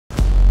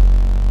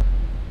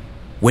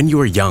When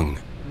you are young,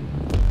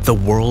 the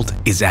world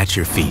is at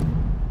your feet.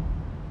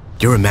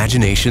 Your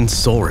imagination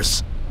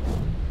soars.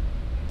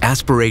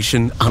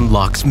 Aspiration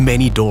unlocks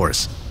many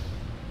doors,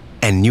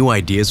 and new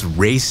ideas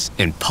race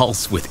and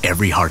pulse with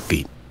every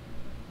heartbeat.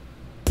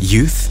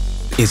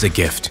 Youth is a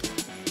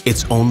gift.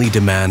 Its only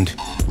demand: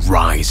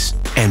 rise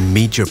and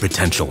meet your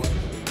potential.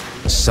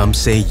 Some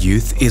say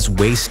youth is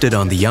wasted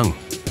on the young,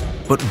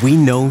 but we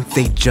know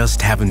they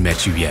just haven't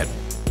met you yet.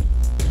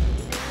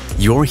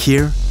 You're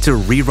here to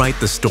rewrite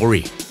the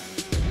story.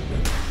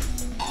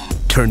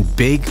 Turn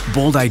big,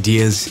 bold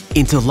ideas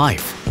into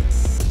life.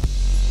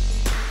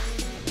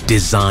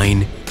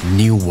 Design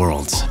new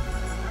worlds.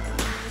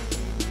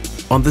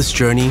 On this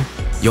journey,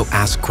 you'll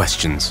ask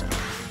questions,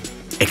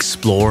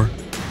 explore,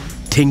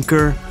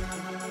 tinker,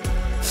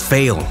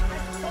 fail,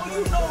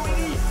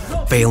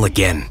 fail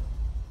again.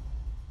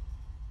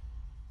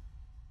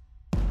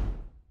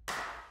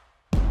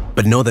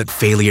 But know that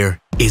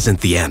failure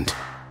isn't the end.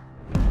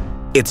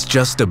 It's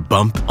just a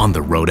bump on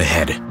the road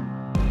ahead.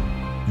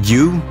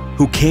 You,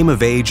 who came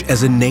of age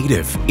as a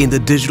native in the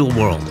digital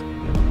world.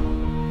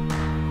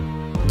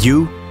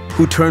 You,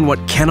 who turn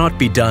what cannot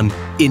be done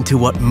into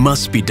what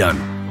must be done.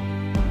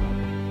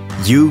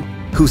 You,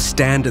 who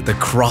stand at the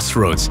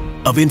crossroads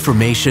of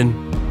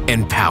information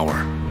and power.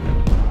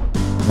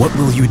 What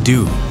will you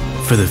do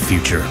for the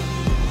future?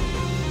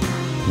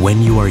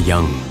 When you are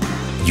young,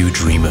 you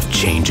dream of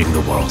changing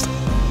the world.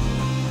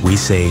 We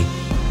say,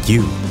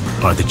 you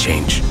are the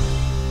change.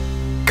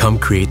 Come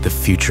create the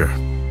future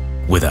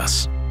with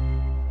us.